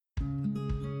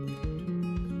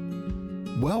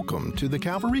Welcome to the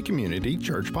Calvary Community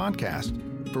Church Podcast.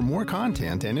 For more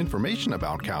content and information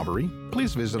about Calvary,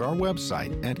 please visit our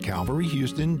website at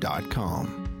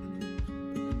calvaryhouston.com.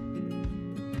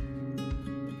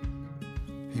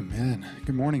 Amen.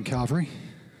 Good morning, Calvary.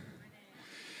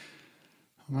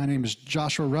 My name is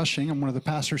Joshua Rushing. I'm one of the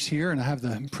pastors here, and I have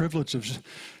the privilege of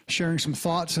sharing some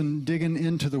thoughts and digging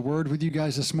into the Word with you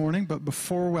guys this morning. But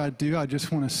before I do, I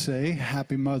just want to say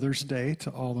Happy Mother's Day to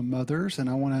all the mothers, and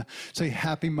I want to say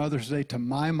Happy Mother's Day to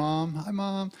my mom. Hi,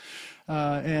 Mom.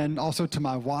 And also to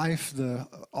my wife, the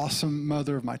awesome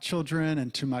mother of my children,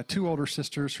 and to my two older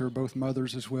sisters who are both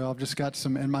mothers as well. I've just got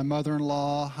some, and my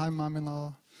mother-in-law. Hi,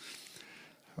 Mom-in-law.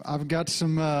 I've got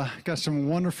some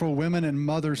wonderful women and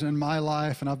mothers in my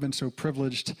life, and I've been so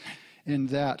privileged in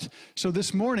that. So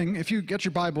this morning, if you get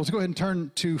your Bibles, go ahead and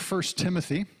turn to 1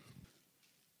 Timothy.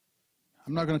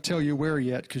 I'm not going to tell you where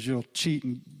yet because you'll cheat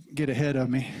and get ahead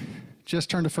of me. Just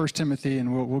turn to 1 Timothy,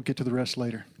 and we'll get to the rest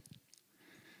later.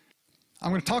 I'm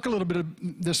going to talk a little bit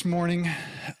this morning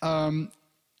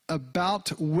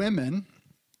about women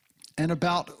and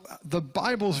about the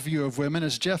Bible's view of women.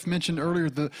 As Jeff mentioned earlier,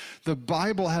 the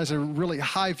Bible has a really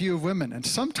high view of women. And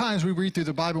sometimes we read through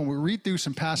the Bible and we read through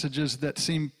some passages that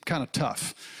seem kind of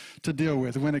tough to deal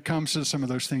with when it comes to some of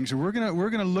those things. And we're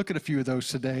gonna look at a few of those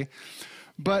today.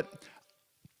 But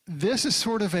this is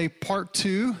sort of a part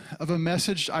two of a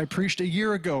message I preached a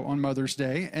year ago on Mother's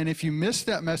Day. And if you missed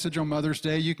that message on Mother's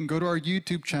Day, you can go to our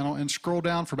YouTube channel and scroll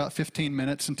down for about 15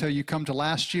 minutes until you come to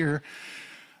last year,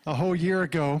 a whole year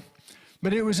ago.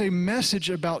 But it was a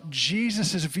message about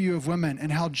Jesus' view of women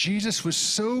and how Jesus was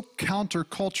so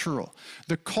countercultural.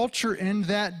 The culture in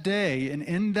that day and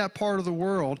in that part of the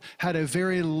world had a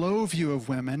very low view of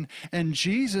women, and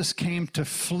Jesus came to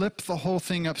flip the whole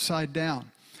thing upside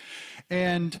down.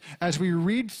 And as we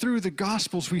read through the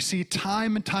Gospels, we see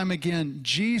time and time again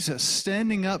Jesus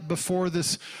standing up before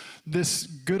this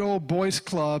good old boys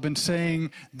club and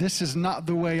saying, "This is not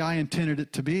the way I intended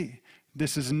it to be.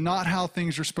 This is not how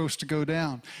things are supposed to go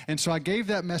down." And so I gave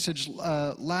that message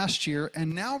last year,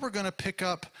 and now we're going to pick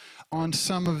up on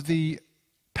some of the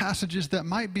passages that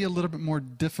might be a little bit more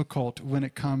difficult when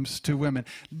it comes to women.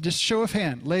 Just show of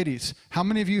hand, ladies, how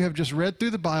many of you have just read through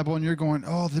the Bible and you're going,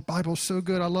 "Oh, the Bible's so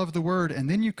good, I love the Word," and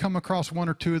then you come across one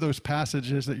or two of those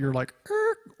passages that you're like,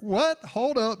 what?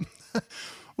 Hold up.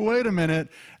 Wait a minute,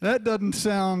 that doesn't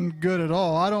sound good at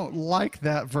all. I don't like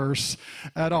that verse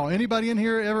at all. Anybody in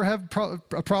here ever have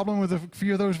a problem with a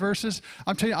few of those verses?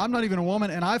 I'm telling you, I'm not even a woman,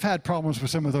 and I've had problems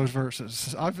with some of those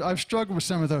verses. I've struggled with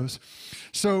some of those.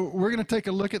 So we're going to take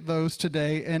a look at those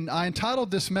today, and I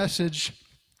entitled this message,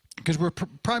 because we're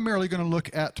primarily going to look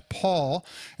at Paul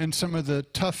and some of the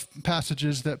tough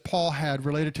passages that Paul had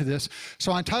related to this.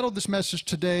 So I entitled this message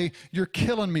today, "You're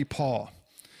Killing Me, Paul."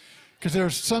 Because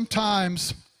there's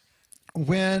sometimes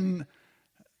when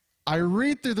I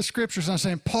read through the scriptures and I'm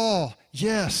saying, Paul,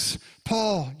 yes,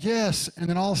 and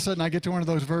then all of a sudden I get to one of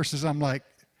those verses, I'm like,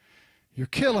 "You're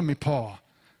killing me, Paul."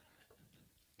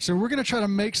 So we're going to try to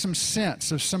make some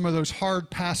sense of some of those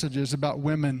hard passages about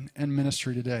women and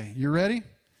ministry today. You ready?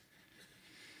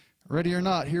 Ready or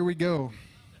not, here we go.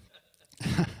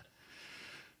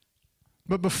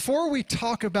 But before we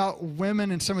talk about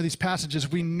women in some of these passages,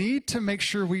 we need to make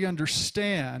sure we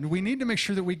understand. We need to make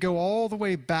sure that we go all the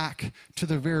way back to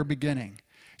the very beginning.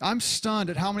 I'm stunned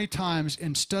at how many times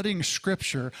in studying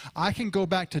Scripture, I can go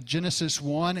back to Genesis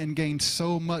 1 and gain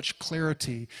so much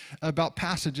clarity about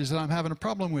passages that I'm having a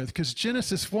problem with. Because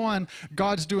Genesis 1,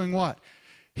 God's doing what?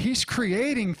 He's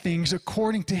creating things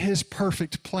according to His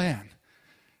perfect plan.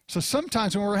 So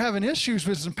sometimes when we're having issues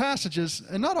with some passages,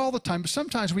 and not all the time, but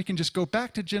sometimes we can just go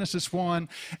back to Genesis 1,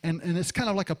 and it's kind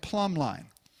of like a plumb line.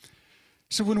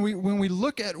 So when we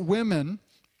look at women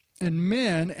and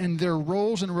men and their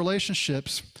roles and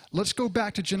relationships, let's go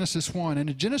back to Genesis 1. And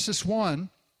in Genesis 1,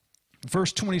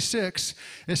 verse 26,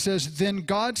 it says, "Then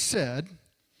God said,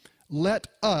 'Let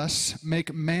us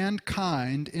make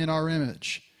mankind in our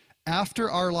image,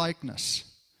 after our likeness.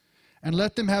 And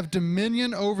let them have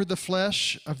dominion over the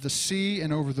flesh of the sea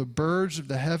and over the birds of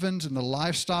the heavens and the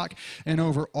livestock and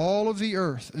over all of the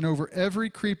earth and over every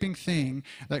creeping thing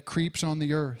that creeps on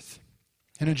the earth.'"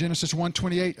 And in Genesis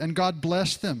 1:28, "And God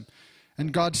blessed them.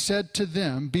 And God said to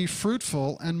them, 'Be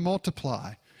fruitful and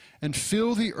multiply and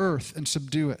fill the earth and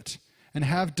subdue it and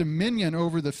have dominion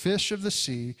over the fish of the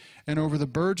sea and over the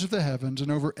birds of the heavens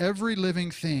and over every living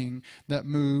thing that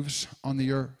moves on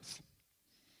the earth.'"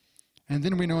 And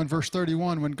then we know in verse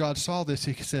 31, when God saw this,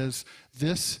 He says,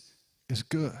 "This is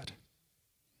good."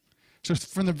 So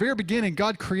from the very beginning,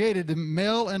 God created them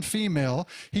male and female.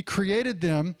 He created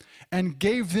them and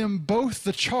gave them both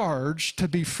the charge to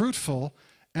be fruitful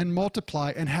and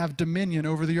multiply and have dominion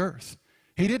over the earth.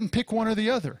 He didn't pick one or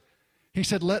the other. He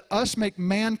said, let us make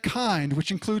mankind,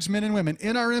 which includes men and women,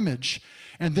 in our image.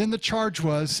 And then the charge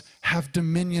was, have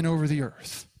dominion over the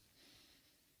earth.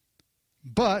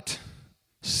 But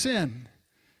sin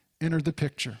entered the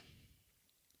picture,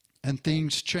 and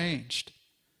things changed.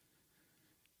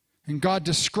 And God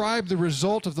described the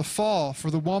result of the fall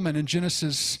for the woman in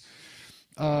Genesis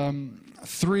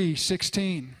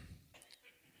 3:16.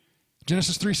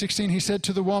 Genesis 3:16, he said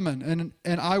to the woman,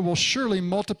 and I will surely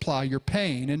multiply your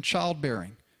pain in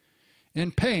childbearing.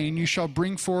 In pain you shall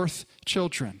bring forth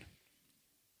children.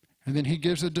 And then he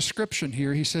gives a description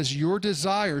here. He says, your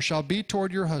desire shall be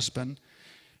toward your husband,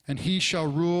 and he shall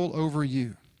rule over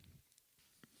you.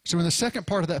 So in the second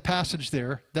part of that passage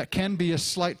there, that can be a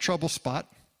slight trouble spot.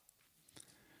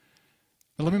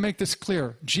 Now let me make this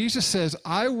clear. Jesus says,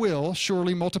 I will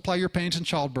surely multiply your pains in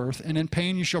childbirth, and in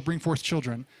pain you shall bring forth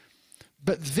children.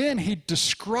 But then he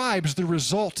describes the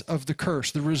result of the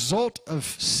curse, the result of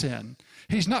sin.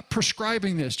 He's not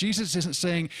prescribing this. Jesus isn't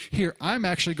saying, here, I'm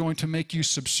actually going to make you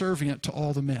subservient to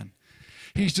all the men.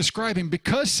 He's describing,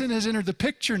 because sin has entered the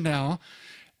picture now,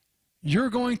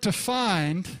 you're going to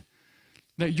find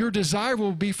that your desire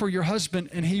will be for your husband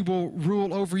and he will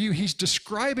rule over you. He's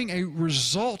describing a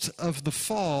result of the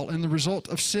fall and the result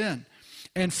of sin.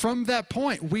 And from that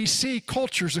point, we see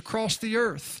cultures across the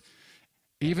earth,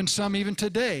 even some even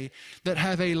today, that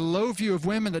have a low view of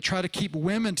women, that try to keep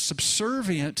women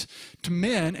subservient to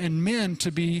men and men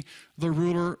to be the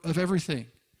ruler of everything.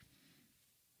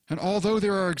 And although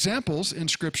there are examples in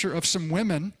Scripture of some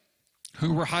women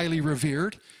who were highly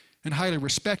revered and highly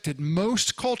respected,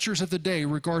 most cultures of the day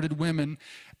regarded women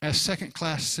as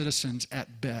second-class citizens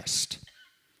at best.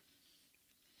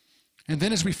 And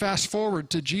then as we fast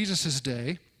forward to Jesus'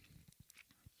 day,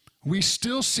 we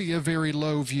still see a very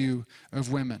low view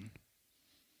of women.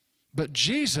 But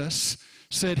Jesus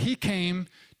said he came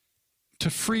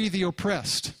to free the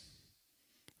oppressed,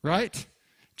 right?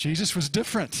 Jesus was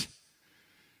different.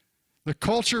 The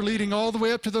culture leading all the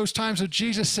way up to those times of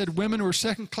Jesus said women were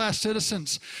second-class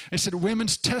citizens. It said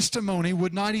women's testimony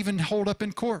would not even hold up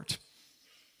in court.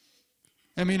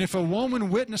 I mean, if a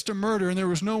woman witnessed a murder and there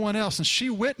was no one else and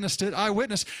she witnessed it,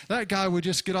 eyewitness, that guy would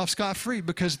just get off scot-free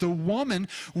because the woman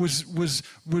was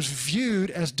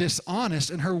viewed as dishonest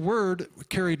and her word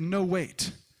carried no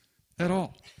weight at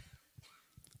all.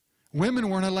 Women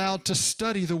weren't allowed to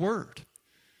study the word.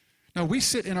 Now, we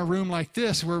sit in a room like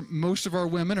this where most of our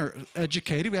women are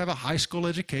educated. We have a high school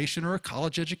education or a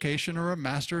college education or a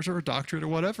master's or a doctorate or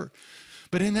whatever.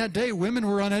 But in that day, women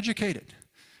were uneducated.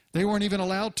 They weren't even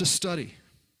allowed to study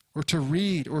or to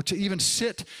read or to even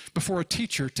sit before a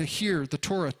teacher to hear the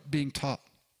Torah being taught.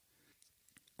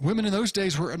 Women in those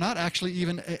days were not actually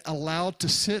even allowed to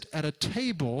sit at a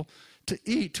table to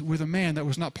eat with a man that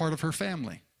was not part of her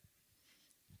family.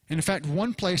 And in fact,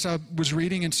 one place I was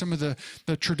reading in some of the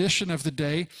tradition of the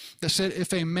day that said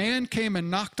if a man came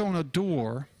and knocked on a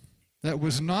door that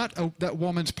was not that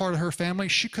woman's part of her family,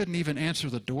 she couldn't even answer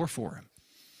the door for him.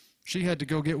 She had to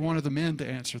go get one of the men to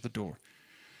answer the door.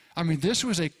 I mean, this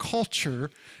was a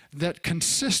culture that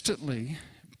consistently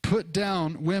put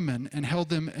down women and held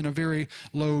them in a very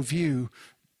low view,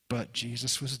 but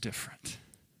Jesus was different.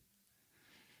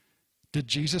 Did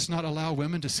Jesus not allow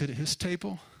women to sit at his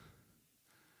table?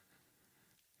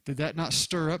 Did that not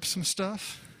stir up some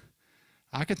stuff?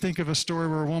 I could think of a story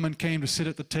where a woman came to sit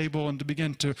at the table and to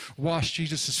begin to wash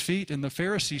Jesus' feet, and the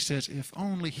Pharisee says, if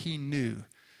only he knew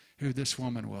who this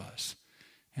woman was.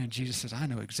 And Jesus says, I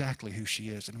know exactly who she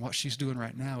is, and what she's doing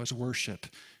right now is worship.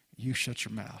 You shut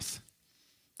your mouth.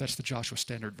 That's the Joshua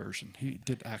Standard Version. He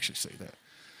did actually say that.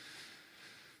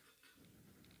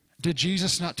 Did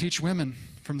Jesus not teach women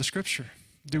from the Scripture?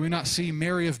 Do we not see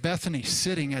Mary of Bethany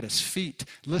sitting at his feet,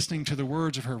 listening to the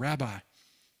words of her rabbi?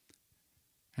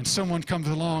 And someone comes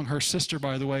along, her sister,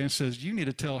 by the way, and says, you need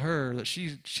to tell her that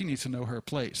she needs to know her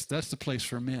place. That's the place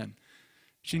for men.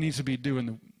 She needs to be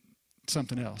doing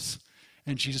something else.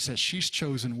 And Jesus says, she's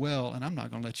chosen well, and I'm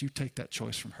not going to let you take that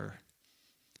choice from her.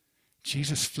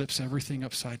 Jesus flips everything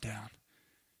upside down.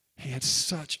 He had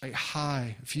such a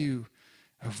high view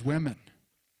of women.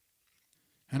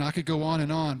 And I could go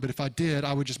on, but if I did,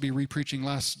 I would just be re-preaching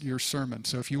last year's sermon.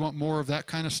 So if you want more of that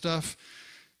kind of stuff,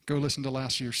 go listen to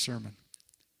last year's sermon.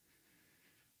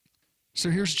 So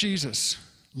here's Jesus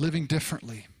living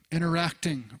differently,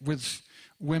 interacting with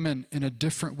women in a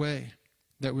different way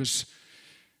that was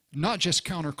not just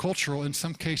countercultural, in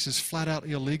some cases flat out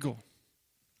illegal.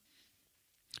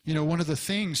 You know, one of the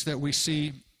things that we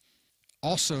see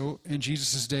also in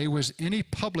Jesus' day was any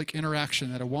public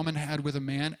interaction that a woman had with a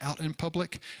man out in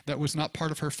public that was not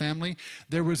part of her family,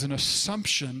 there was an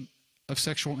assumption of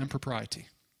sexual impropriety.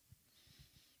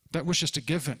 That was just a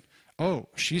given. Oh,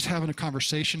 she's having a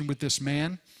conversation with this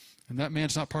man, and that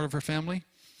man's not part of her family.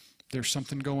 There's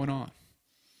something going on.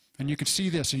 And you can see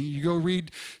this, and you go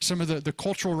read some of the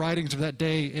cultural writings of that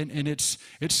day, and it's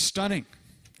stunning.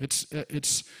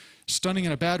 It's stunning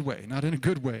in a bad way, not in a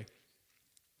good way.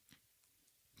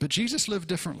 But Jesus lived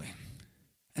differently.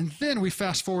 And then we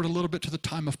fast forward a little bit to the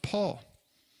time of Paul.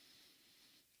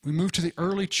 We move to the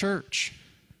early church.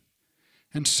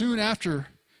 And soon after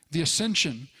the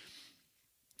ascension,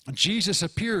 Jesus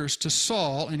appears to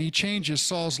Saul, and he changes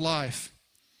Saul's life.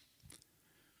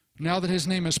 Now that his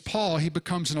name is Paul, he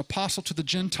becomes an apostle to the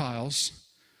Gentiles.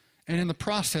 And in the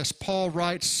process, Paul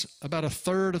writes about a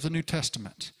third of the New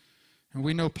Testament. And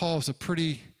we know Paul is a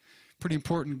pretty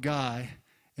important guy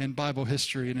in Bible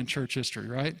history and in church history,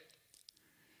 right?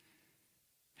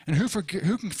 And who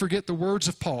can forget the words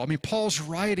of Paul? I mean, Paul's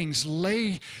writings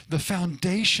lay the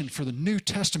foundation for the New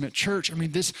Testament church. I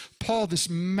mean, Paul, this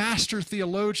master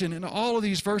theologian, and all of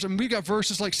these verses. I mean, we got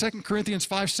verses like 2 Corinthians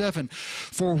 5:7,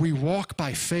 for we walk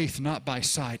by faith, not by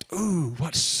sight. Ooh,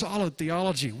 what solid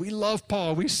theology. We love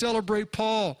Paul. We celebrate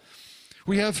Paul.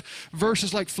 We have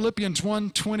verses like Philippians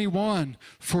 1:21,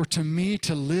 for to me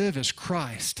to live is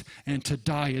Christ and to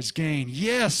die is gain.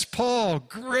 Yes, Paul,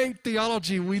 great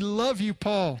theology. We love you,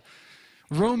 Paul.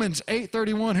 Romans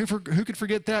 8:31, who could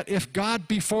forget that? If God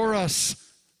be for us,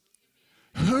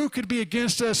 who could be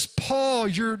against us? Paul,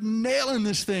 you're nailing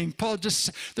this thing. Paul,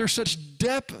 there's such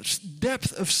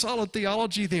depth of solid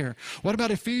theology there. What about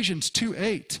Ephesians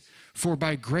 2:8? For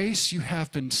by grace you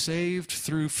have been saved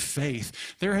through faith.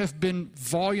 There have been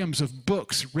volumes of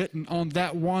books written on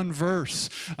that one verse.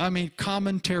 I mean,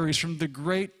 commentaries from the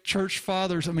great church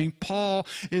fathers. I mean, Paul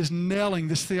is nailing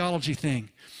this theology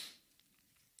thing.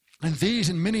 And these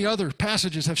and many other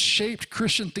passages have shaped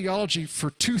Christian theology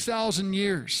for 2,000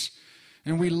 years.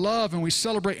 And we love and we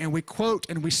celebrate and we quote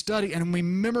and we study and we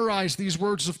memorize these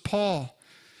words of Paul.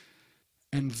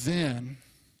 And then,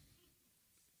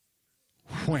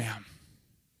 wham,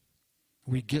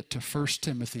 we get to 1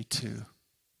 Timothy 2.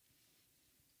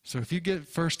 So if you get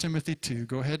 1 Timothy 2,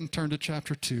 go ahead and turn to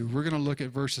chapter 2. We're going to look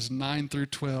at verses 9 through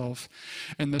 12.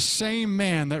 And the same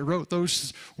man that wrote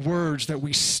those words that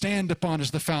we stand upon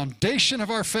as the foundation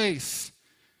of our faith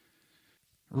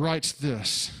writes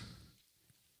this,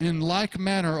 in like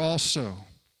manner also,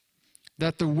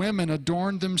 that the women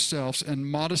adorn themselves in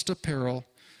modest apparel,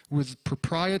 with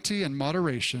propriety and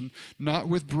moderation, not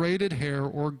with braided hair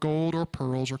or gold or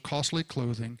pearls or costly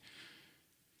clothing,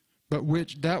 but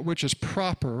that which is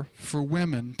proper for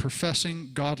women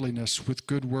professing godliness with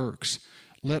good works.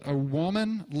 Let a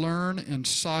woman learn in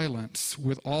silence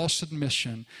with all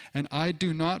submission, and I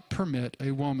do not permit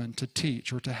a woman to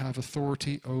teach or to have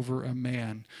authority over a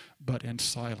man, but in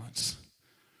silence.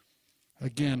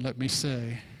 Again, let me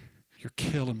say, you're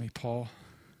killing me, Paul.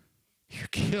 You're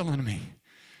killing me.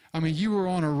 I mean, you were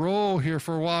on a roll here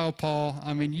for a while, Paul.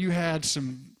 I mean, you had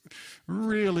some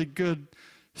really good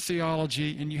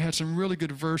theology and you had some really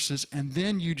good verses, and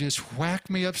then you just whacked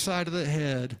me upside of the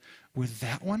head with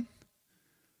that one?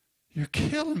 You're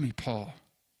killing me, Paul.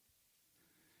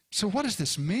 So what does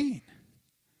this mean?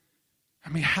 I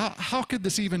mean, how could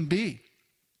this even be?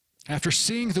 After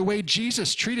seeing the way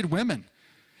Jesus treated women,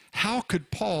 how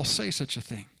could Paul say such a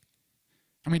thing?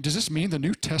 I mean, does this mean the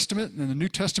New Testament and the New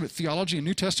Testament theology and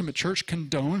New Testament church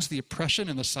condones the oppression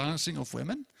and the silencing of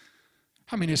women?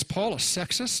 I mean, is Paul a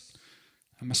sexist,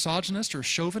 a misogynist, or a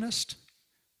chauvinist?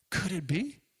 Could it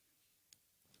be?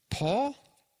 Paul?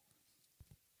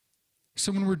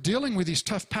 So when we're dealing with these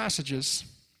tough passages,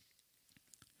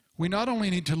 we not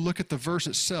only need to look at the verse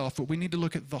itself, but we need to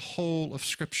look at the whole of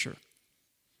Scripture.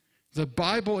 The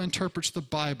Bible interprets the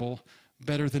Bible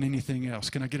better than anything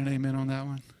else. Can I get an amen on that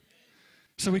one?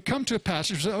 So we come to a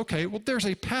passage and say, okay, well, there's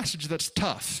a passage that's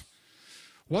tough.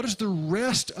 What does the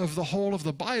rest of the whole of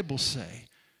the Bible say?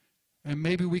 And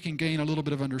maybe we can gain a little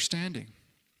bit of understanding.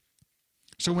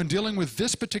 So when dealing with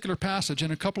this particular passage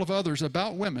and a couple of others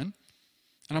about women,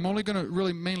 and I'm only going to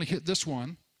really mainly hit this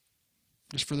one,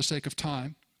 just for the sake of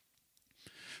time.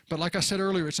 But like I said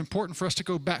earlier, it's important for us to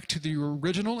go back to the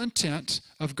original intent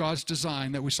of God's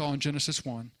design that we saw in Genesis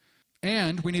 1.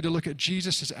 And we need to look at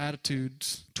Jesus'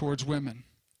 attitudes towards women.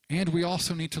 And we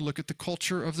also need to look at the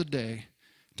culture of the day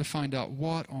to find out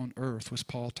what on earth was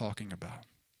Paul talking about.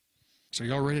 So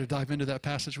y'all ready to dive into that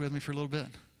passage with me for a little bit?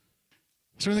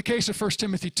 So in the case of 1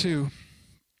 Timothy 2,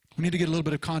 we need to get a little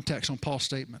bit of context on Paul's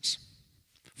statements.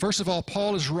 First of all,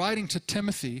 Paul is writing to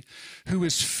Timothy, who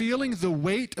is feeling the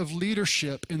weight of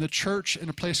leadership in the church in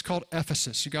a place called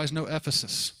Ephesus. You guys know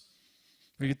Ephesus.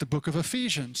 We get the book of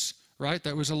Ephesians, right?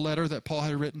 That was a letter that Paul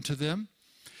had written to them.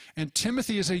 And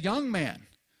Timothy is a young man,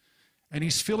 and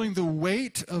he's feeling the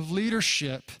weight of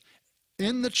leadership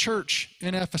in the church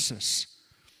in Ephesus.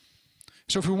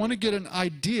 So if we want to get an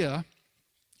idea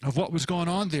of what was going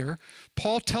on there,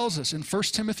 Paul tells us in 1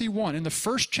 Timothy 1, in the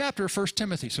first chapter of 1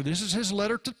 Timothy, so this is his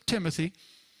letter to Timothy.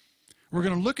 We're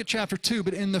going to look at chapter 2,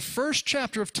 but in the first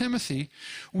chapter of Timothy,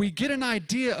 we get an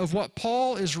idea of what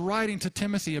Paul is writing to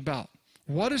Timothy about.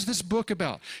 What is this book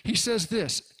about? He says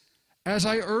this, "As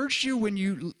I urged you when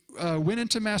you went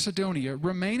into Macedonia,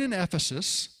 remain in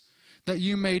Ephesus, that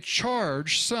you may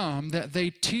charge some that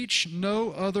they teach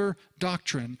no other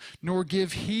doctrine, nor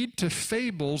give heed to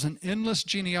fables and endless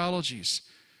genealogies,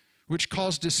 which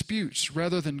cause disputes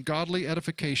rather than godly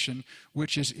edification,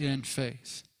 which is in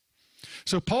faith."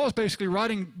 So Paul is basically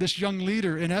writing this young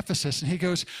leader in Ephesus, and he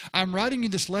goes, I'm writing you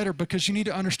this letter because you need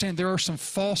to understand there are some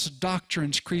false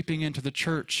doctrines creeping into the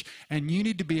church, and you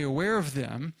need to be aware of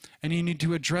them, and you need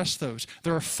to address those.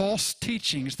 There are false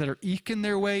teachings that are eking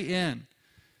their way in.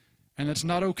 And that's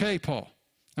not okay,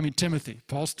 Timothy.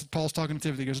 Paul's talking to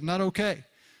Timothy. He goes, not okay.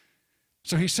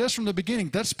 So he says from the beginning,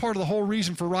 that's part of the whole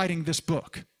reason for writing this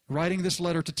book, writing this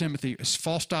letter to Timothy, is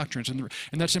false doctrines. And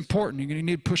that's important. You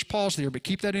need to push pause there, but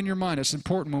keep that in your mind. It's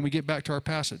important when we get back to our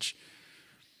passage.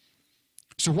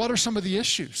 So what are some of the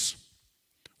issues?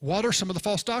 What are some of the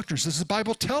false doctrines? Does the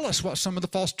Bible tell us what some of the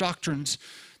false doctrines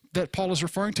that Paul is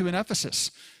referring to in Ephesus?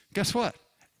 Guess what?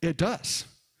 It does.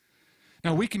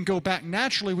 Now, we can go back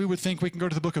naturally. We would think we can go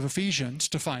to the book of Ephesians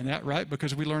to find that, right?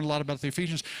 Because we learn a lot about the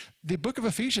Ephesians. The book of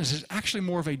Ephesians is actually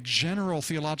more of a general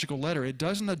theological letter. It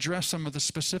doesn't address some of the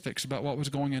specifics about what was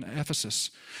going on in Ephesus.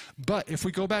 But if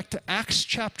we go back to Acts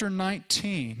chapter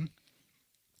 19,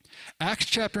 Acts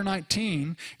chapter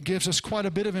 19 gives us quite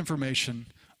a bit of information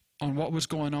on what was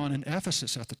going on in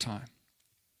Ephesus at the time.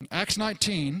 Acts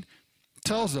 19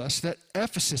 tells us that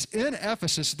in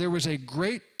Ephesus, there was a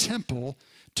great temple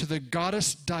to the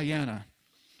goddess Diana.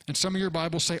 And some of your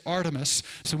Bibles say Artemis.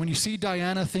 So when you see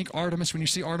Diana, think Artemis. When you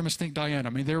see Artemis, think Diana.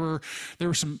 I mean, there were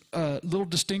some little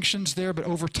distinctions there, but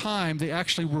over time, they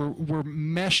actually were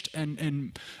meshed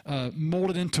and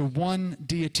molded into one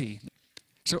deity.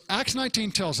 So Acts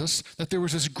 19 tells us that there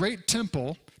was this great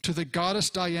temple to the goddess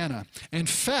Diana. In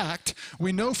fact,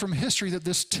 we know from history that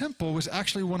this temple was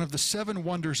actually one of the 7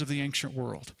 wonders of the ancient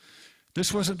world.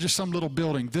 This wasn't just some little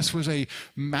building. This was a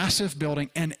massive building,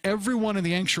 and everyone in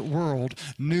the ancient world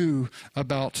knew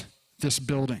about this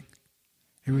building.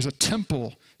 It was a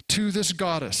temple to this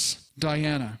goddess,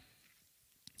 Diana.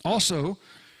 Also,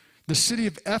 the city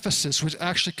of Ephesus was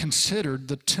actually considered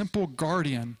the temple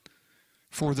guardian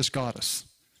for this goddess.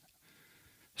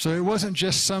 So it wasn't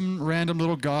just some random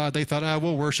little god. They thought,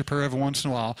 we'll worship her every once in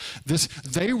a while. This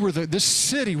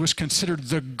city was considered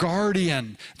the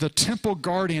guardian, the temple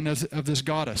guardian of this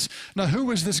goddess. Now, who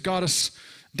was this goddess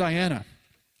Diana?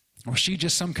 Was she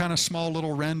just some kind of small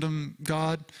little random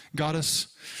goddess?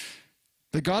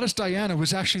 The goddess Diana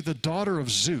was actually the daughter of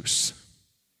Zeus.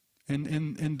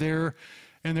 In their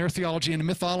theology and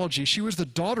mythology, she was the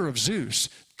daughter of Zeus.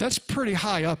 That's pretty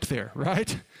high up there,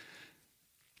 right?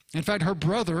 In fact, her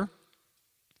brother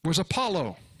was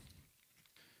Apollo.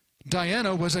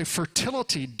 Diana was a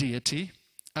fertility deity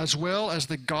as well as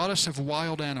the goddess of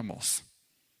wild animals.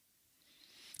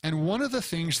 And one of the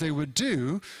things they would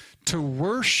do to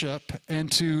worship and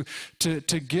to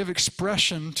give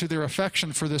expression to their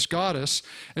affection for this goddess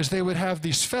is they would have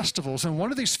these festivals. And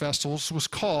one of these festivals was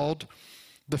called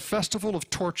the Festival of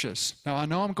Torches. Now, I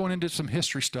know I'm going into some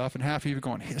history stuff, and half of you are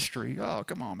going, history? Oh,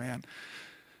 come on, man.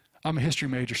 I'm a history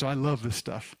major, so I love this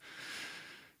stuff.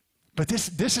 But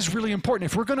this is really important.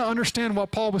 If we're going to understand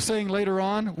what Paul was saying later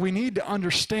on, we need to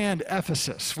understand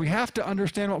Ephesus. We have to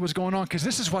understand what was going on, because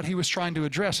this is what he was trying to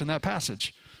address in that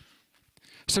passage.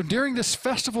 So during this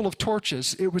Festival of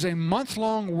Torches, it was a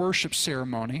month-long worship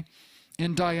ceremony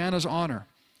in Diana's honor.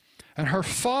 And her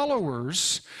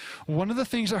followers, one of the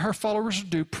things that her followers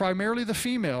would do, primarily the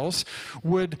females,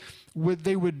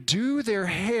 they would do their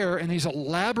hair in these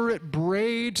elaborate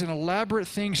braids and elaborate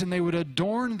things, and they would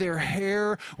adorn their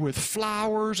hair with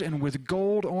flowers and with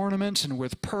gold ornaments and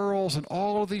with pearls and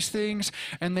all of these things,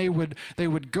 and they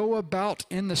would go about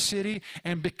in the city.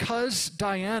 And because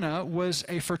Diana was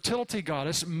a fertility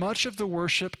goddess, much of the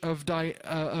worship of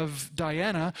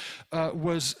Diana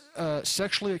was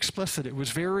sexually explicit. It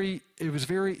was very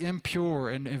impure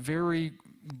and very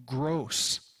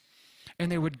gross.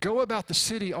 and they would go about the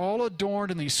city all adorned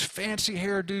in these fancy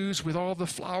hairdos with all the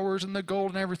flowers and the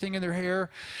gold and everything in their hair.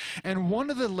 And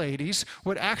one of the ladies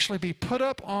would actually be put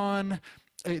up on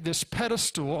this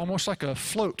pedestal, almost like a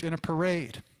float in a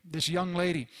parade, this young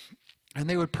lady. And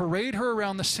they would parade her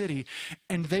around the city,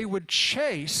 and they would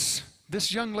chase,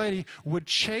 this young lady would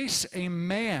chase a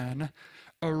man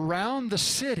around the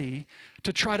city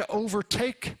to try to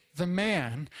overtake the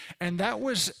man. And that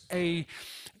was a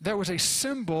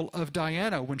symbol of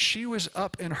Diana. When she was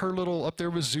up in her little, up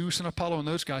there with Zeus and Apollo and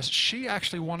those guys, she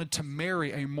actually wanted to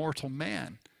marry a mortal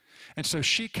man. And so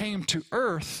she came to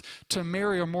earth to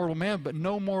marry a mortal man, but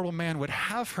no mortal man would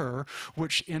have her,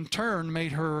 which in turn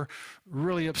made her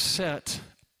really upset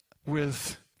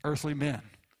with earthly men.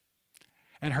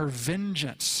 And her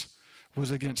vengeance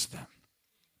was against them.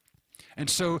 And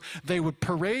so they would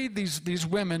parade these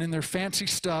women in their fancy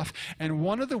stuff, and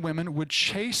one of the women would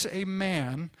chase a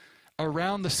man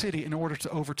around the city in order to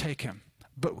overtake him,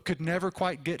 but could never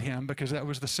quite get him because that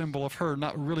was the symbol of her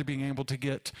not really being able to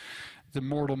get the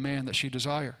mortal man that she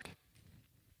desired.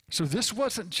 So this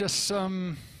wasn't just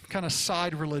some kind of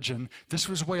side religion. This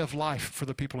was a way of life for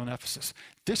the people in Ephesus.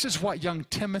 This is what young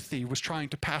Timothy was trying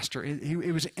to pastor.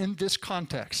 It was in this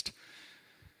context.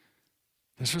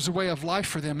 This was a way of life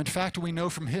for them. In fact, we know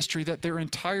from history that their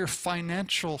entire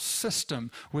financial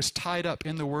system was tied up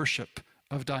in the worship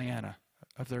of Diana,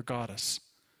 of their goddess.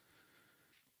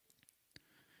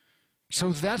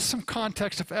 So that's some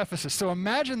context of Ephesus. So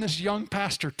imagine this young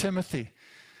pastor, Timothy.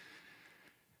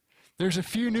 There's a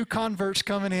few new converts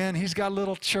coming in. He's got a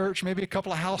little church, maybe a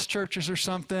couple of house churches or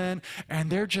something, and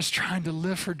they're just trying to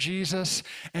live for Jesus.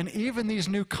 And even these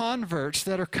new converts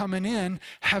that are coming in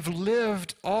have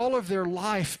lived all of their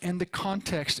life in the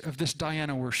context of this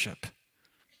Diana worship.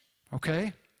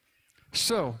 Okay?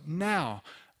 So now,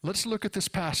 let's look at this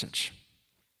passage.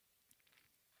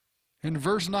 In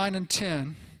verse 9 and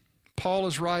 10, Paul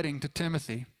is writing to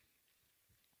Timothy.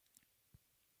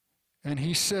 And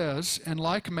he says, in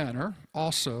like manner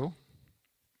also,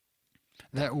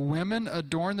 that women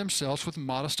adorn themselves with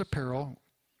modest apparel,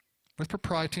 with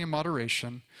propriety and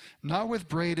moderation, not with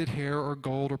braided hair or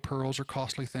gold or pearls or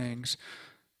costly things.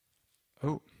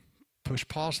 Oh, push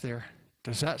pause there.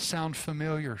 Does that sound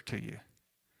familiar to you?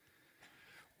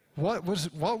 What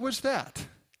was that?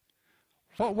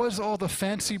 What was all the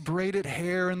fancy braided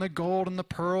hair and the gold and the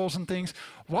pearls and things?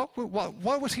 What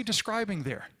was he describing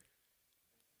there?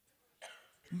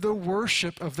 The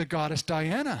worship of the goddess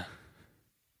Diana.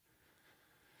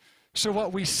 So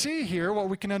what we see here, what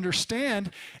we can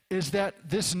understand, is that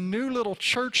this new little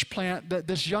church plant that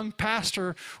this young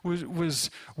pastor was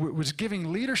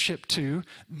giving leadership to,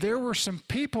 there were some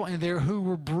people in there who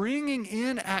were bringing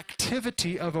in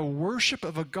activity of a worship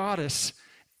of a goddess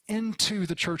into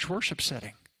the church worship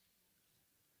setting.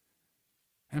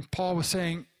 And Paul was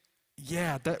saying,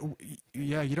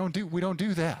 we don't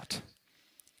do that.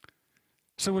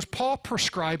 So was Paul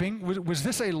prescribing, was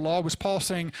this a law? Was Paul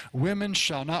saying women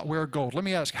shall not wear gold? Let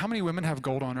me ask, how many women have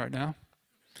gold on right now?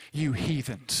 You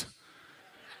heathens.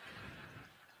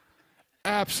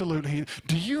 Absolutely.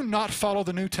 Do you not follow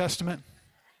the New Testament?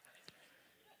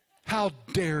 How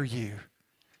dare you?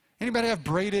 Anybody have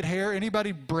braided hair?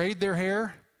 Anybody braid their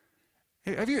hair?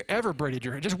 Have you ever braided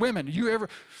your hair? Just women. You ever?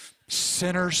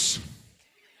 Sinners.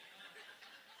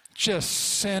 Just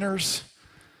sinners.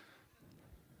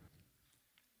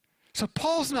 So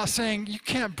Paul's not saying you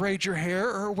can't braid your hair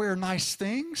or wear nice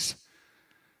things.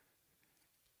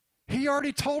 He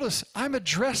already told us, I'm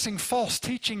addressing false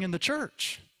teaching in the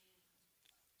church.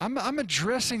 I'm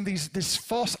addressing this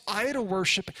false idol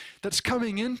worship that's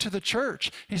coming into the church.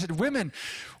 He said, women,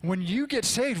 when you get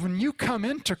saved, when you come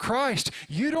into Christ,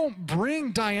 you don't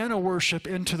bring Diana worship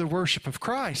into the worship of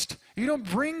Christ. You don't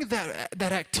bring that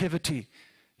activity.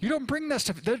 You don't bring that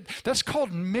stuff. That's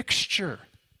called mixture.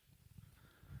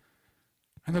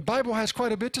 And the Bible has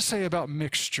quite a bit to say about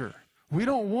mixture. We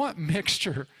don't want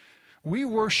mixture. We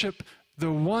worship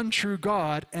the one true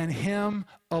God and Him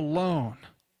alone.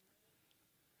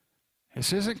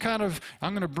 This isn't kind of,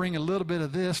 I'm going to bring a little bit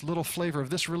of this, little flavor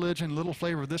of this religion, little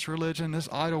flavor of this religion, this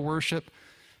idol worship.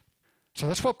 So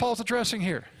that's what Paul's addressing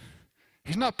here.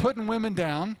 He's not putting women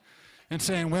down and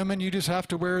saying, women, you just have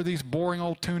to wear these boring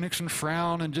old tunics and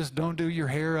frown and just don't do your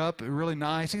hair up really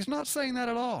nice. He's not saying that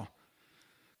at all.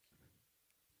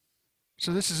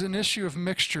 So this is an issue of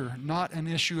mixture, not an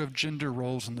issue of gender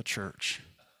roles in the church.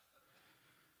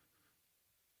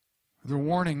 The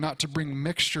warning not to bring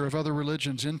mixture of other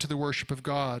religions into the worship of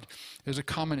God is a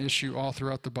common issue all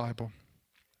throughout the Bible.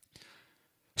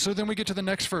 So then we get to the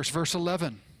next verse, verse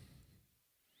 11.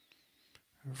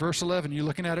 Verse 11, you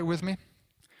looking at it with me?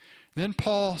 Then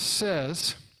Paul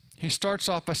says, he starts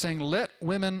off by saying, let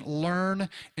women learn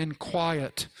in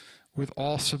quiet with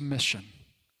all submission.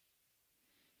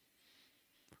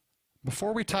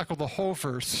 Before we tackle the whole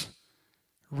verse,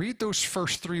 read those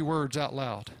first 3 words out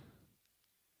loud.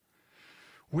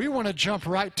 We want to jump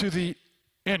right to the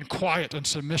in quiet and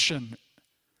submission.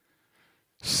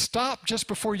 Stop just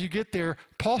before you get there.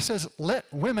 Paul says, let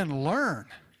women learn.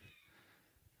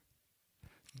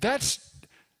 That's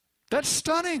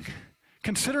stunning,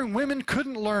 considering women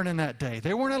couldn't learn in that day.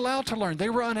 They weren't allowed to learn. They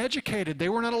were uneducated. They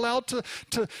were not allowed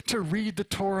to read the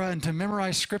Torah and to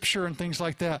memorize Scripture and things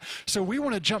like that. So we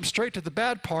want to jump straight to the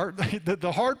bad part,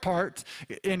 the hard part,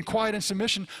 in quiet and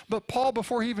submission. But Paul,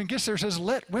 before he even gets there, says,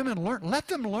 let women learn. Let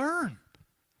them learn.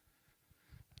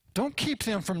 Don't keep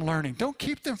them from learning. Don't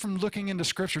keep them from looking into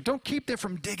Scripture. Don't keep them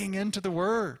from digging into the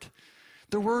Word.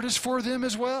 The Word is for them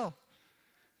as well.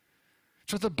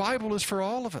 So the Bible is for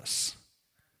all of us.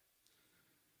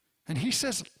 And he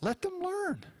says, let them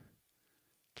learn.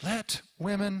 Let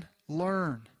women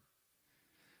learn.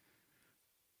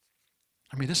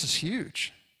 I mean, this is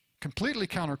huge. Completely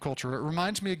countercultural. It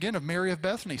reminds me again of Mary of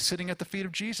Bethany sitting at the feet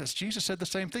of Jesus. Jesus said the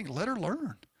same thing. Let her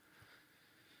learn.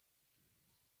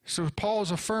 So Paul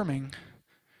is affirming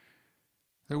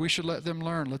that we should let them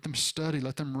learn, let them study,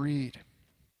 let them read.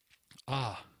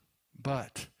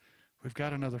 But we've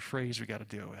got another phrase we got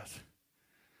to deal with.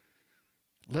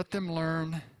 Let them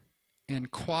learn in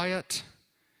quiet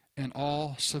and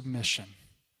all submission.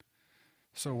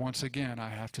 So once again, I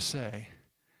have to say,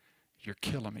 you're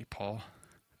killing me, Paul.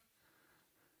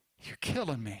 You're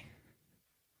killing me.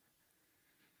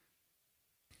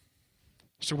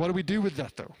 So what do we do with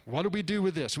that, though? What do we do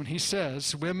with this when he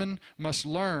says women must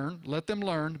learn, let them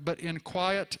learn, but in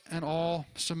quiet and all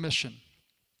submission?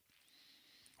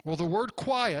 Well, the word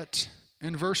quiet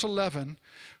in verse 11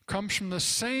 comes from the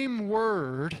same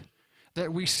word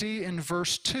that we see in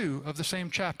verse 2 of the same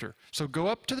chapter. So go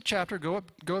up to the chapter, go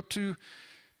up to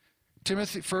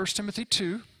 1 Timothy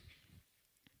 2.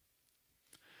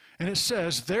 And it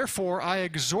says, therefore I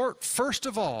exhort first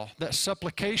of all that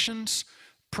supplications,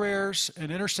 prayers,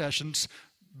 and intercessions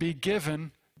be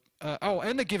given,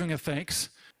 and the giving of thanks,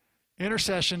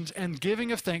 intercessions and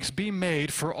giving of thanks be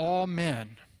made for all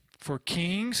men, for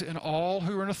kings and all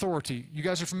who are in authority. You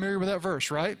guys are familiar with that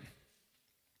verse, right?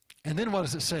 And then what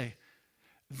does it say?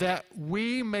 That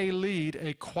we may lead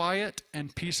a quiet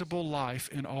and peaceable life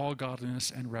in all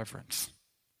godliness and reverence.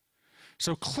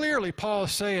 So clearly Paul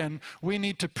is saying we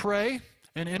need to pray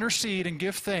and intercede and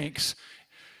give thanks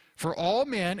for all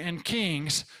men and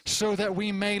kings so that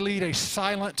we may lead a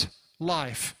silent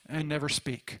life and never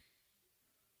speak.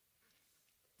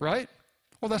 Right?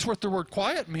 Well, that's what the word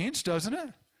quiet means, doesn't it?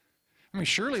 I mean,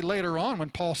 surely later on when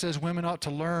Paul says women ought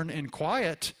to learn in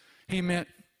quiet, he meant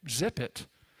zip it.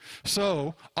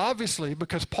 So, obviously,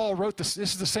 because Paul wrote this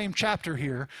is the same chapter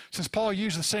here, since Paul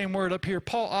used the same word up here,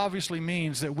 Paul obviously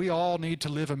means that we all need to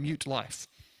live a mute life.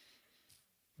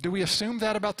 Do we assume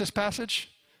that about this passage?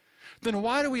 Then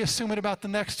why do we assume it about the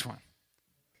next one?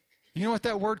 You know what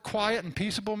that word quiet and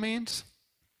peaceable means?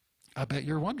 I bet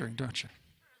you're wondering, don't you?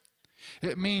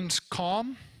 It means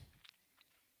calm,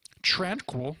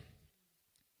 tranquil,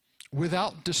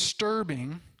 without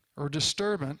disturbing or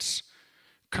disturbance,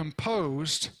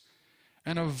 composed,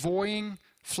 and avoiding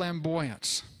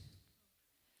flamboyance.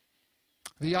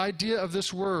 The idea of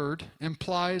this word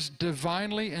implies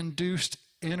divinely induced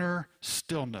inner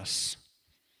stillness.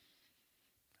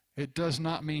 It does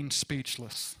not mean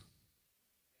speechless.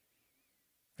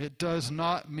 It does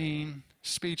not mean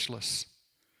speechless.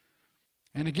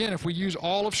 And again, if we use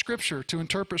all of Scripture to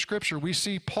interpret Scripture, we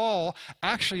see Paul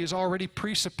actually is already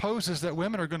presupposes that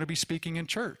women are going to be speaking in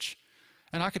church.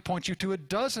 And I could point you to a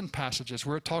dozen passages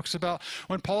where it talks about,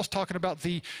 when Paul's talking about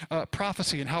the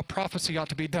prophecy and how prophecy ought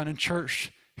to be done in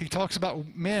church, he talks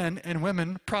about men and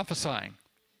women prophesying.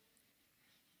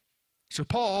 So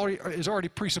Paul is already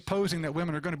presupposing that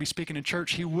women are going to be speaking in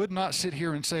church. He would not sit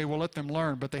here and say, well, let them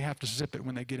learn, but they have to zip it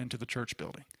when they get into the church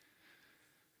building.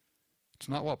 It's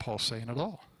not what Paul's saying at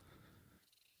all.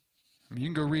 I mean, you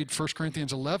can go read 1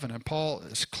 Corinthians 11, and Paul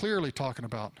is clearly talking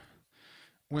about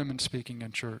women speaking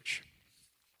in church.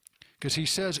 Because he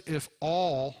says if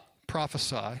all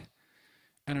prophesy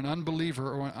and an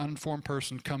unbeliever or an uninformed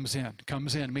person comes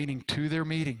in, meaning to their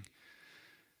meeting,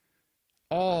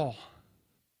 all.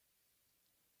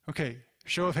 Okay,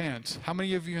 show of hands. How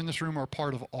many of you in this room are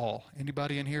part of all?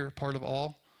 Anybody in here part of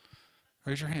all?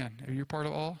 Raise your hand. Are you part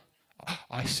of all?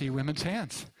 I see women's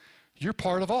hands. You're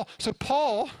part of all. So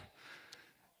Paul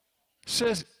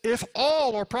says if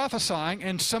all are prophesying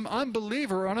and some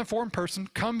unbeliever or uninformed person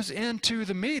comes into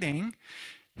the meeting,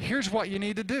 Here's what you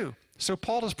need to do. So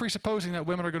Paul is presupposing that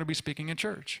women are going to be speaking in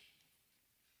church.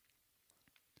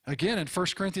 Again, in 1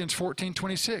 Corinthians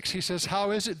 14:26, he says,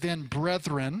 how is it then,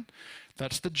 brethren?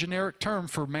 That's the generic term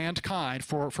for mankind,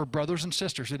 for brothers and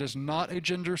sisters. It is not a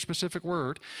gender-specific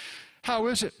word. How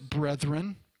is it,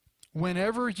 brethren,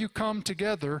 whenever you come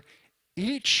together,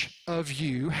 each of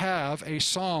you have a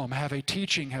psalm, have a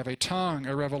teaching, have a tongue,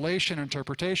 a revelation,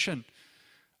 interpretation.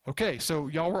 Okay, so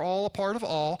y'all were all a part of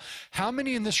all. How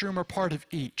many in this room are part of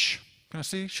each? Can I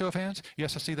see? Show of hands.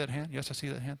 Yes, I see that hand. Yes, I see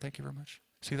that hand. Thank you very much.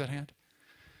 See that hand?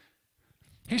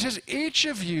 He says, each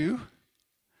of you,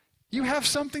 you have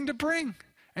something to bring.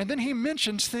 And then he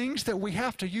mentions things that we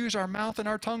have to use our mouth and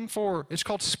our tongue for. It's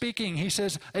called speaking. He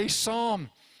says a psalm,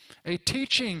 a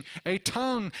teaching, a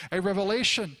tongue, a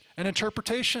revelation, an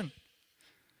interpretation.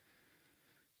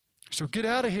 So get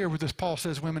out of here with this. Paul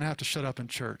says women have to shut up in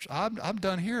church. I'm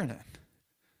done hearing it.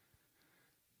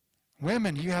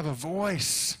 Women, you have a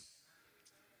voice.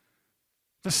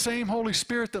 The same Holy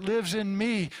Spirit that lives in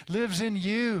me lives in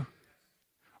you.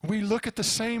 We look at the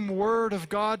same Word of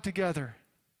God together.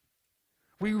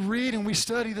 We read and we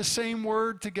study the same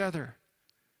Word together.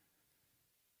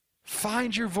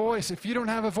 Find your voice. If you don't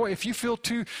have a voice, if you feel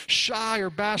too shy or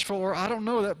bashful, or I don't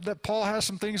know, that Paul has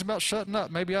some things about shutting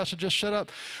up. Maybe I should just shut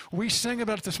up. We sang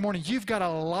about it this morning. You've got a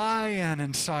lion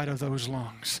inside of those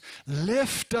lungs.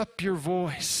 Lift up your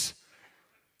voice.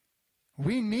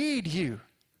 We need you.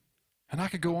 And I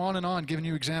could go on and on giving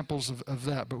you examples of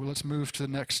that, but let's move to the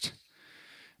next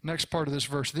part of this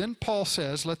verse. Then Paul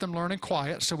says, let them learn in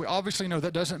quiet. So we obviously know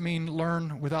that doesn't mean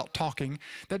learn without talking.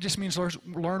 That just means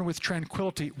learn with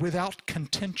tranquility, without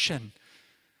contention.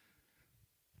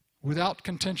 Without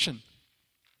contention.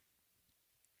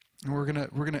 And I'm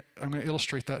going to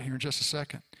illustrate that here in just a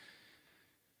second.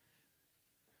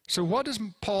 So what does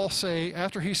Paul say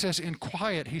after he says in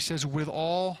quiet? He says with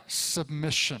all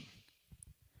submission.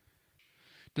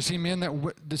 Does he mean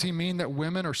that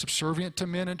women are subservient to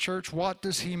men in church? What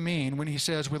does he mean when he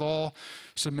says with all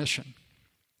submission?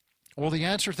 Well, the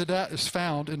answer to that is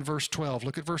found in verse 12.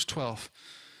 Look at verse 12.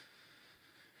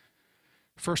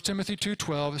 1 Timothy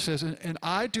 2:12, it says, and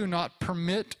I do not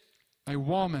permit a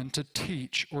woman to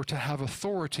teach or to have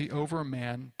authority over a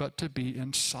man, but to be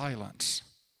in silence.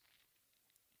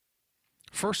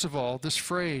 First of all, this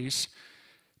phrase,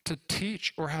 to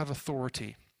teach or have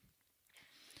authority.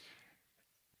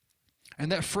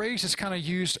 And that phrase is kind of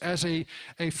used as a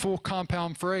full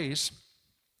compound phrase.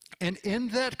 And in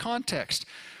that context,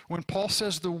 when Paul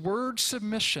says the word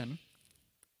submission,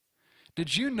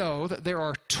 did you know that there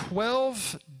are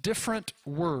 12 different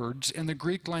words in the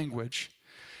Greek language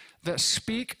that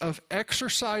speak of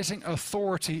exercising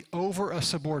authority over a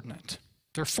subordinate?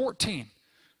 There are 14.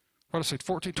 What did I say?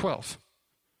 14, 12.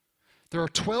 There are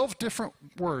 12 different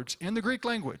words in the Greek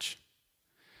language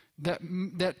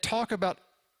that talk about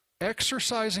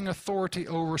exercising authority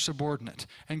over a subordinate.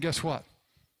 And guess what?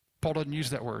 Paul doesn't use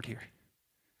that word here.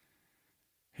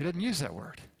 He doesn't use that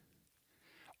word.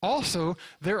 Also,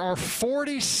 there are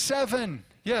 47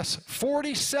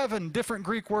 different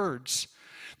Greek words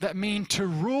that mean to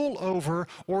rule over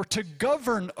or to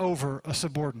govern over a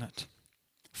subordinate.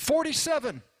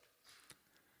 47.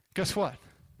 Guess what?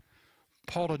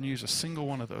 Paul doesn't use a single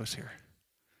one of those here.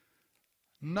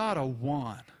 Not a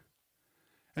one.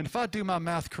 And if I do my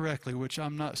math correctly, which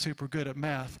I'm not super good at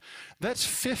math, that's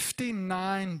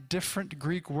 59 different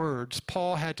Greek words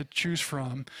Paul had to choose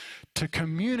from to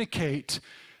communicate,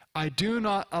 I do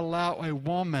not allow a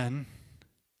woman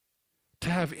to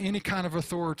have any kind of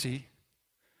authority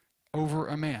over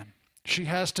a man. She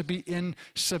has to be in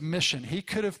submission. He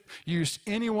could have used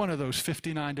any one of those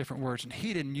 59 different words, and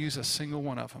he didn't use a single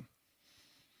one of them.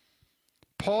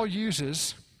 Paul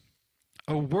uses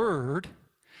a word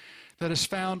that is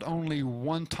found only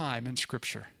one time in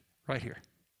Scripture, right here.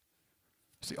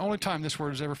 It's the only time this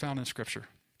word is ever found in Scripture.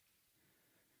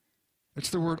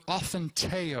 It's the word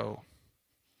authenteo.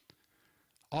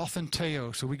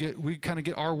 Authenteo. So we kind of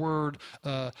get our word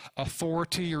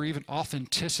authority or even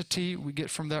authenticity. We get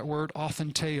from that word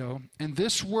authenteo. And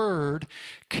this word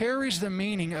carries the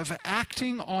meaning of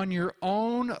acting on your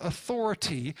own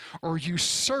authority or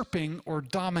usurping or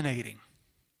dominating.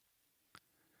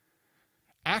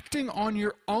 Acting on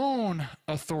your own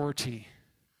authority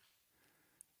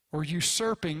or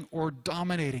usurping or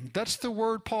dominating. That's the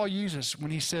word Paul uses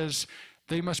when he says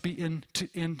they must be in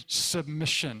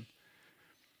submission.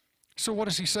 So what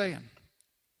is he saying?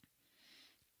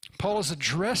 Paul is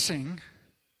addressing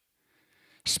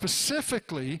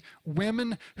specifically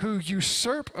women who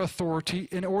usurp authority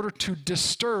in order to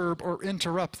disturb or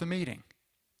interrupt the meeting.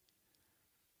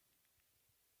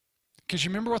 Because you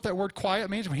remember what that word quiet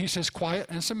means when he says quiet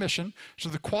and submission. So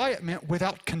the quiet meant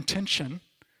without contention.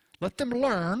 Let them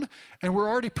learn, and we're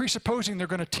already presupposing they're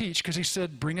going to teach because he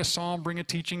said bring a psalm, bring a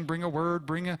teaching, bring a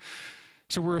word,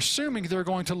 So we're assuming they're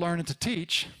going to learn and to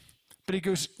teach. But he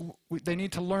goes, they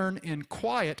need to learn in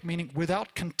quiet, meaning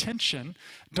without contention.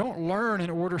 Don't learn in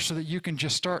order so that you can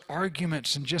just start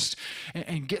arguments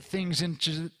and get things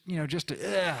into just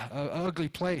an ugly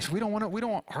place. We don't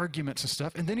want arguments and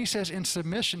stuff. And then he says in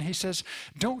submission, he says,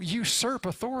 don't usurp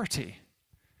authority.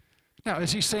 Now,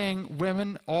 is he saying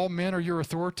women, all men are your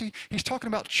authority? He's talking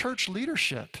about church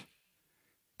leadership.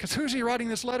 Because who's he writing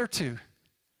this letter to?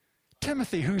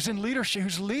 Timothy, who's in leadership,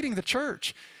 who's leading the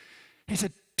church. He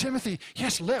said, Timothy,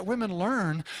 yes, let women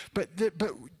learn, but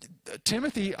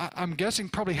Timothy, I'm guessing,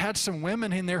 probably had some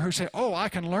women in there who say, oh, I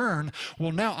can learn.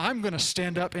 Well, now I'm going to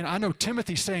stand up, and I know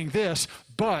Timothy's saying this,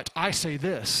 but I say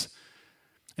this.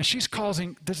 And she's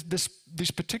causing,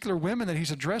 these particular women that he's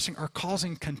addressing are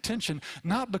causing contention,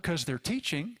 not because they're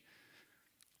teaching,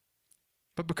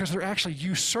 but because they're actually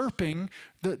usurping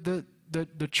the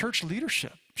church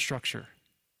leadership structure.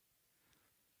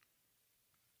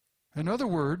 In other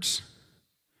words,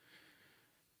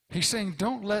 he's saying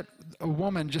don't let a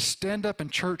woman just stand up in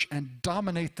church and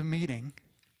dominate the meeting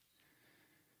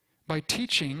by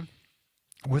teaching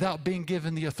without being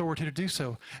given the authority to do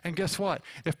so. And guess what?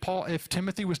 If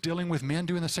Timothy was dealing with men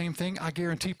doing the same thing, I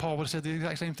guarantee Paul would have said the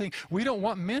exact same thing. We don't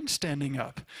want men standing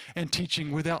up and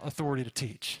teaching without authority to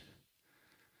teach.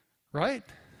 Right?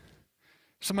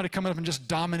 Somebody coming up and just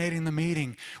dominating the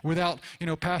meeting without,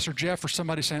 Pastor Jeff or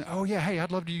somebody saying, oh yeah, hey,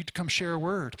 I'd love you to come share a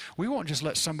word. We won't just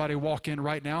let somebody walk in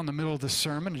right now in the middle of the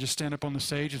sermon and just stand up on the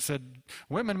stage and said,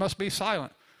 women must be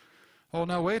silent. Oh,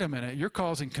 no, wait a minute. You're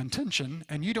causing contention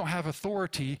and you don't have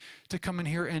authority to come in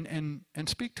here and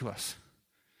speak to us.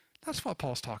 That's what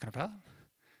Paul's talking about.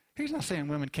 He's not saying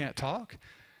women can't talk.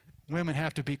 Women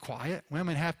have to be quiet.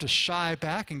 Women have to shy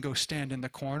back and go stand in the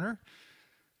corner.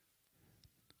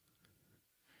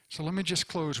 So let me just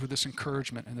close with this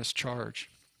encouragement and this charge.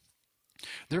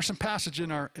 There's some passages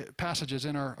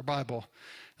in our Bible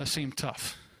that seem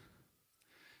tough.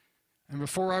 And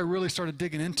before I really started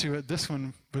digging into it, this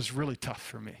one was really tough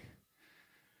for me.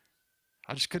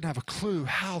 I just couldn't have a clue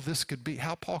how this could be,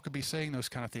 how Paul could be saying those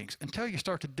kind of things until you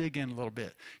start to dig in a little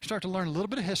bit. You start to learn a little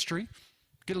bit of history,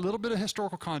 get a little bit of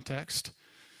historical context,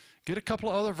 get a couple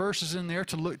of other verses in there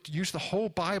to use the whole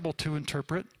Bible to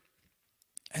interpret.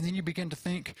 And then you begin to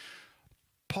think,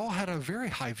 Paul had a very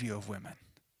high view of women.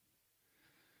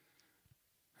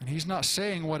 And he's not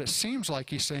saying what it seems like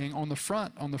he's saying on the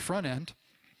front end.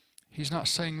 He's not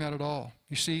saying that at all.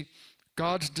 You see,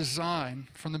 God's design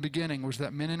from the beginning was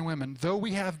that men and women, though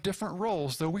we have different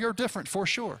roles, though we are different for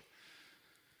sure,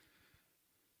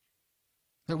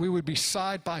 that we would be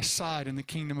side by side in the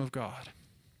kingdom of God.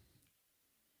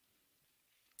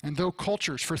 And though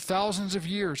cultures for thousands of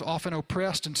years often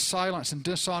oppressed and silenced and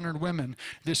dishonored women,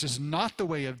 this is not the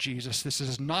way of Jesus. This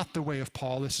is not the way of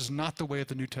Paul. This is not the way of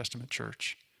the New Testament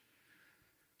church.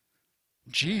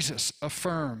 Jesus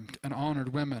affirmed and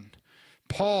honored women.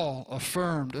 Paul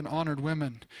affirmed and honored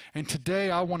women. And today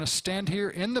I want to stand here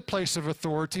in the place of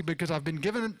authority because I've been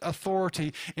given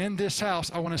authority in this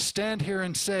house. I want to stand here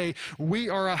and say we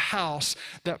are a house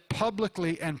that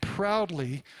publicly and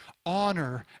proudly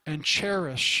honor and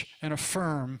cherish and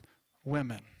affirm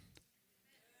women.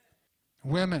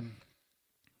 Women,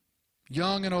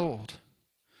 young and old.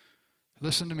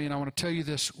 Listen to me, and I want to tell you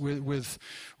this with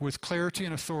clarity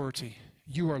and authority.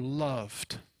 You are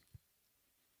loved.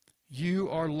 You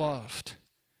are loved.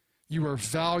 You are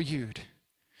valued.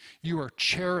 You are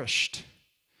cherished.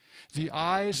 The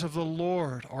eyes of the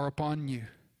Lord are upon you.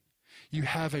 You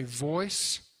have a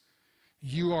voice.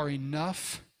 You are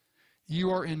enough.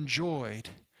 You are enjoyed,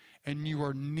 and you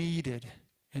are needed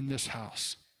in this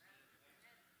house.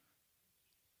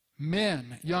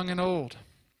 Men, young and old,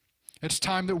 it's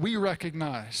time that we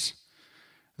recognize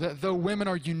that though women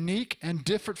are unique and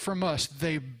different from us,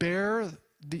 they bear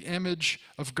the image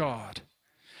of God.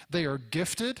 They are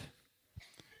gifted,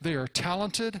 they are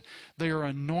talented, they are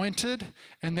anointed,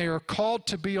 and they are called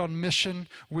to be on mission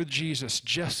with Jesus,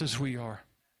 just as we are.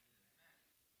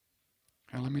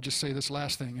 And let me just say this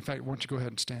last thing. In fact, why don't you go ahead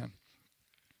and stand.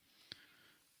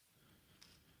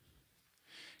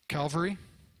 Calvary,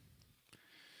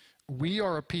 we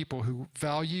are a people who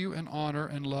value and honor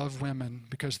and love women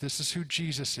because this is who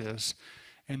Jesus is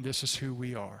and this is who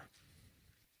we are.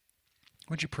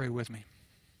 Would you pray with me?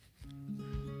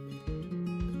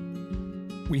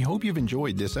 We hope you've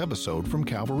enjoyed this episode from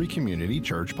Calvary Community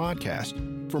Church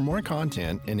Podcast. For more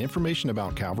content and information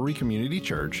about Calvary Community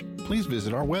Church, please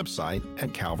visit our website at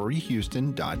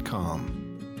calvaryhouston.com.